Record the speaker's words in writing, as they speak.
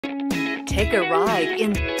Take a ride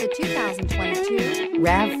in the 2022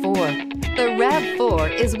 RAV4. The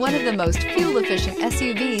RAV4 is one of the most fuel-efficient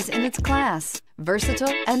SUVs in its class.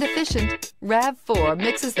 Versatile and efficient, RAV4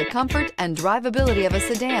 mixes the comfort and drivability of a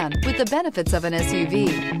sedan with the benefits of an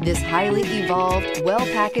SUV. This highly evolved,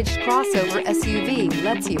 well-packaged crossover SUV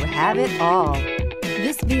lets you have it all.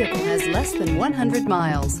 This vehicle has less than 100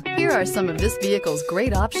 miles. Here are some of this vehicle's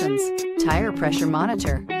great options: tire pressure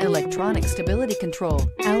monitor, electronic stability control,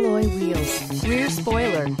 alloy wheels, rear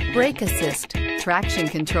spoiler, brake assist, traction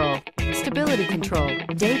control, stability control,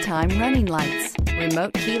 daytime running lights,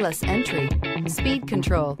 remote keyless entry, speed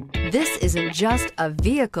control. This isn't just a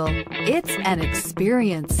vehicle, it's an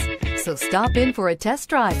experience. So stop in for a test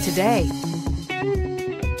drive today.